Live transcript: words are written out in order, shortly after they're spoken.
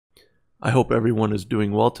I hope everyone is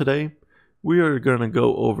doing well today. We are going to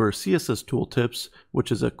go over CSS Tooltips,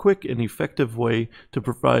 which is a quick and effective way to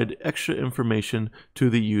provide extra information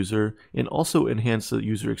to the user and also enhance the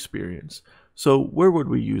user experience. So where would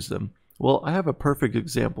we use them? Well, I have a perfect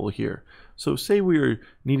example here. So say we are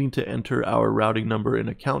needing to enter our routing number and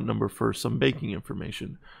account number for some banking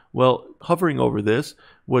information. Well, hovering over this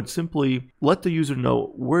would simply let the user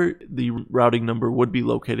know where the routing number would be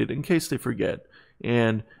located in case they forget.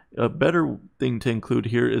 And a better thing to include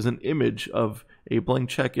here is an image of a blank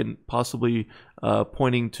check and possibly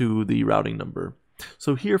pointing to the routing number.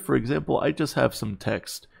 So here, for example, I just have some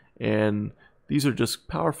text, and these are just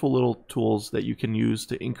powerful little tools that you can use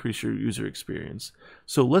to increase your user experience.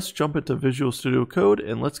 So let's jump into Visual Studio Code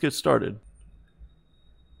and let's get started.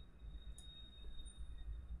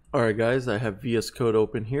 Alright guys, I have VS Code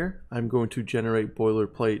open here. I'm going to generate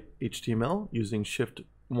boilerplate HTML using Shift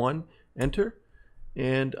 1, Enter.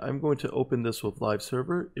 And I'm going to open this with Live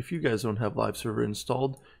Server. If you guys don't have Live Server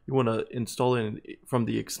installed, you want to install it from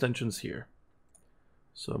the extensions here.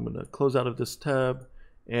 So I'm going to close out of this tab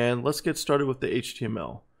and let's get started with the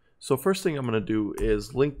HTML. So first thing I'm going to do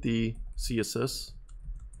is link the CSS.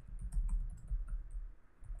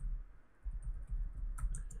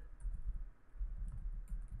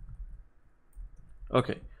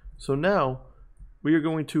 Okay, so now we are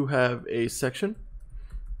going to have a section.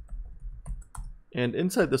 And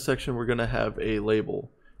inside the section, we're going to have a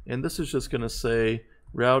label. And this is just going to say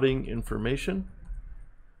routing information.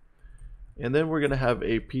 And then we're going to have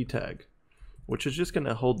a p tag, which is just going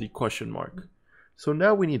to hold the question mark. So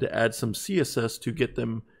now we need to add some CSS to get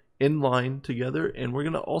them in line together. And we're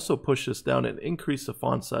going to also push this down and increase the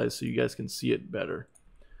font size so you guys can see it better.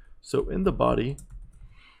 So in the body,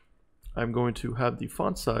 I'm going to have the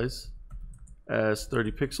font size as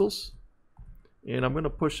 30 pixels. And I'm going to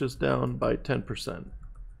push this down by 10%.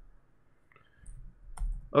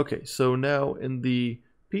 Okay, so now in the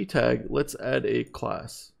p tag, let's add a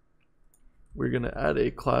class. We're going to add a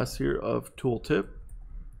class here of Tooltip.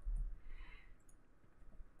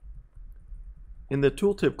 In the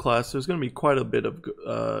Tooltip class, there's going to be quite a bit of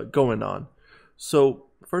going on. So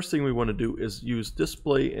first thing we want to do is use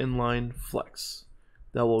display inline-flex.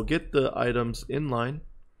 That will get the items inline.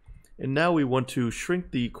 And now we want to shrink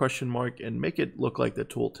the question mark and make it look like the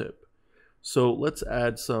tooltip. So let's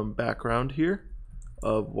add some background here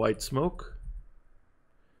of white smoke.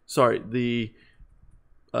 Sorry, the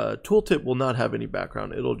tooltip will not have any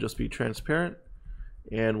background. It'll just be transparent.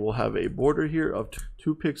 And we'll have a border here of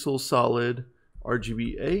 2 pixels solid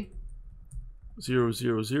RGBA 000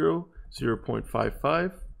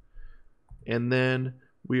 0.55. And then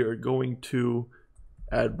we are going to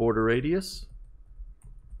add border radius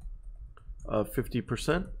of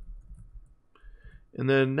 50%. And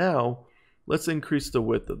then now let's increase the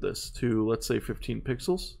width of this to, let's say, 15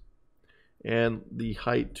 pixels and the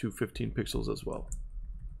height to 15 pixels as well.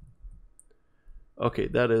 Okay,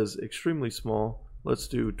 that is extremely small. Let's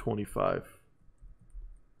do 25.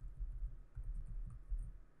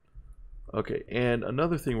 Okay, and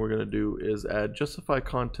another thing we're going to do is add justify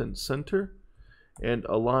content center and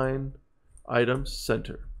align items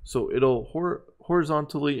center. So it'll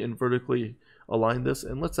horizontally and vertically align this,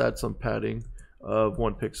 and let's add some padding of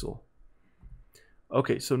 1 pixel.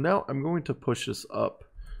 Okay, so now I'm going to push this up.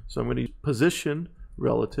 So I'm going to use position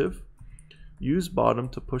relative, use bottom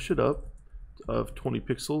to push it up of 20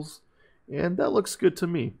 pixels, and that looks good to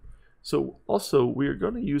me. So also we are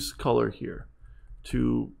going to use color here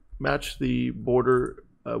to match the border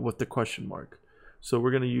with the question mark. So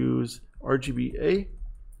we're going to use RGBA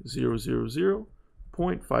 000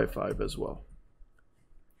 0.55 as well.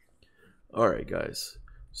 Alright guys,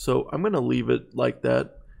 so I'm going to leave it like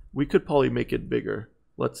that. We could probably make it bigger.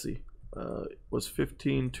 Let's see, was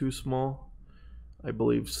 15 too small? I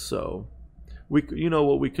believe so. You know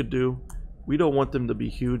what we could do? We don't want them to be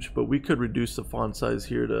huge, but we could reduce the font size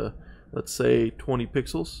here to, let's say, 20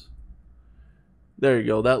 pixels. There you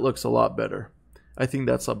go, that looks a lot better. I think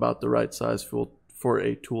that's about the right size for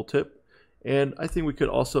a tooltip. And I think we could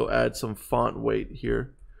also add some font weight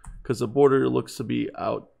here because the border looks to be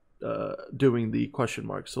out doing the question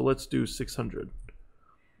mark. So let's do 600.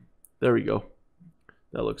 There we go.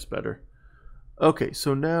 That looks better. Okay,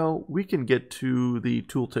 so now we can get to the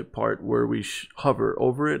tooltip part where we hover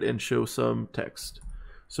over it and show some text.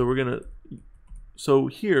 So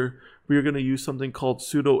here we are going to use something called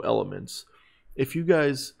Pseudo Elements. If you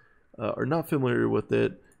guys are not familiar with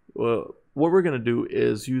it, what we're going to do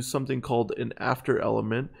is use something called an after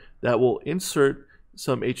element that will insert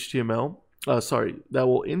some HTML, that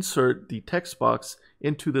will insert the text box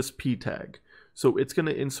into this p tag. So it's going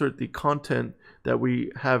to insert the content that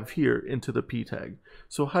we have here into the p tag.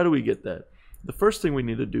 So how do we get that? The first thing we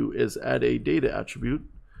need to do is add a data attribute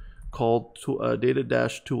called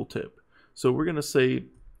data-tooltip. So we're going to say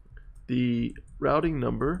the routing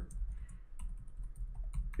number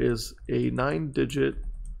is a 9-digit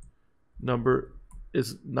number,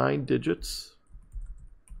 is 9 digits,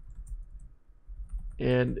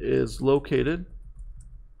 and is located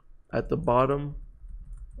at the bottom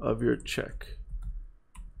of your check.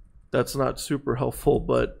 That's not super helpful,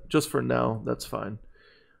 but just for now, that's fine.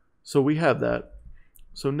 So we have that.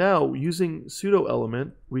 So now using pseudo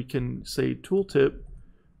element, we can say tooltip :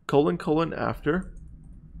 after,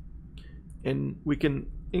 and we can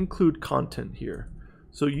include content here.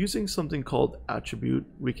 So using something called attribute,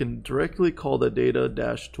 we can directly call the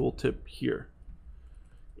data-tooltip here,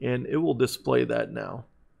 and it will display that now.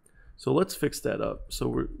 So let's fix that up. So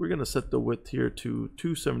we're going to set the width here to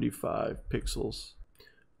 275 pixels.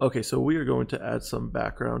 Okay, so we are going to add some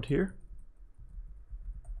background here.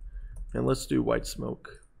 And let's do white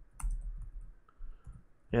smoke.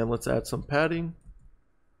 And let's add some padding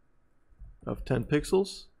of 10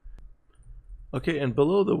 pixels. Okay, and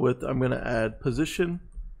below the width, I'm going to add position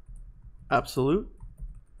absolute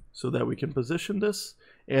so that we can position this,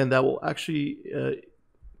 and that will actually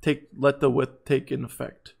let the width take in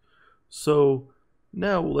effect. So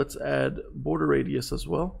now let's add border radius as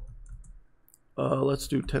well. Let's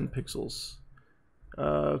do 10 pixels.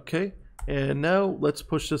 Okay, and now let's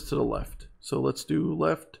push this to the left. So let's do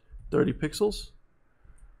left 30 pixels,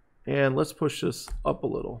 and let's push this up a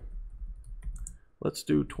little. Let's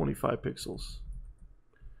do 25 pixels,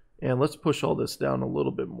 and let's push all this down a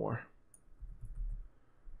little bit more.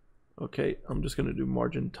 Okay, I'm just going to do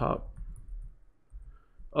margin top.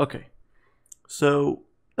 Okay, so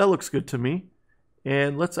that looks good to me.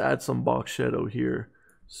 And let's add some box shadow here.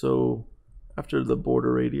 So after the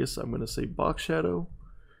border radius, I'm going to say box shadow.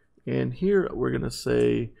 And here we're going to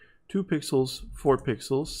say 2 pixels, 4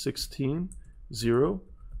 pixels, 16, 0,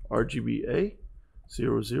 RGBA,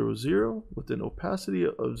 0, 0, 0 with an opacity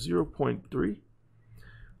of 0.3.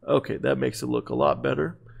 Okay, that makes it look a lot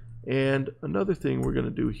better. And another thing we're going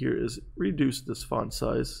to do here is reduce this font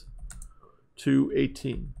size to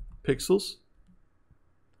 18 pixels.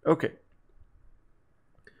 Okay,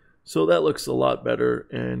 so that looks a lot better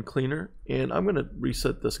and cleaner, and I'm going to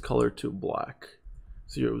reset this color to black,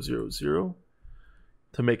 0, 0, 0,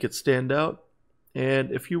 to make it stand out.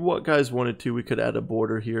 And if you guys wanted to, we could add a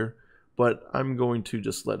border here, but I'm going to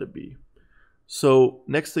just let it be. So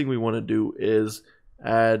next thing we want to do is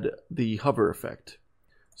add the hover effect.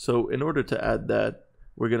 So in order to add that,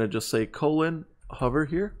 we're going to just say : hover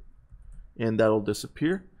here, and that'll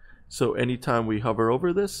disappear. So anytime we hover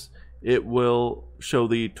over this, it will show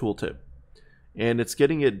the tooltip. And it's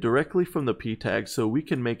getting it directly from the p tag, so we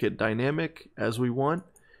can make it dynamic as we want,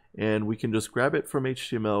 and we can just grab it from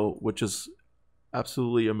HTML, which is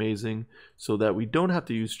absolutely amazing, so that we don't have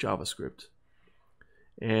to use JavaScript.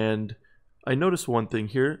 And I noticed one thing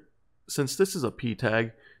here. Since this is a p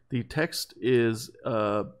tag, the text is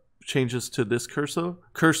changes to this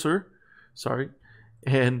cursor, sorry.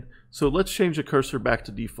 And so let's change the cursor back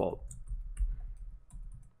to default.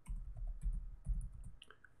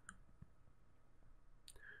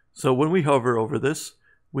 So when we hover over this,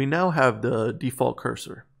 we now have the default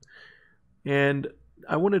cursor. And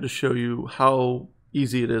I wanted to show you how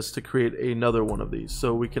easy it is to create another one of these.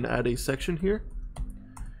 So we can add a section here.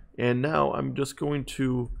 And now I'm just going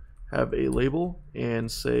to have a label and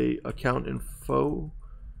say account info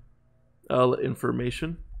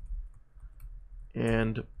information.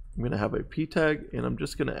 And I'm going to have a p tag, and I'm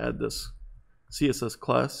just going to add this CSS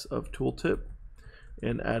class of tooltip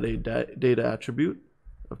and add a data attribute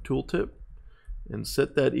of tooltip and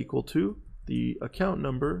set that equal to the account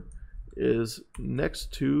number is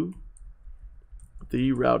next to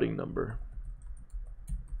the routing number.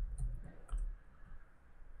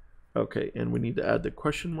 Okay, and we need to add the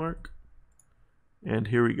question mark, and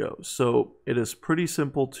here we go. So it is pretty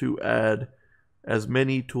simple to add as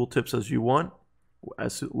many tooltips as you want,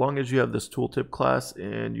 as long as you have this tooltip class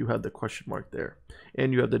and you have the question mark there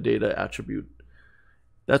and you have the data attribute.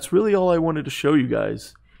 That's really all I wanted to show you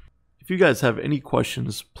guys. If you guys have any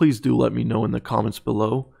questions, please do let me know in the comments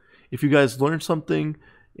below. If you guys learned something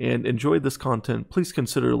and enjoyed this content, please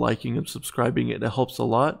consider liking and subscribing. It helps a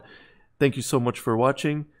lot. Thank you so much for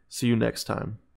watching. See you next time.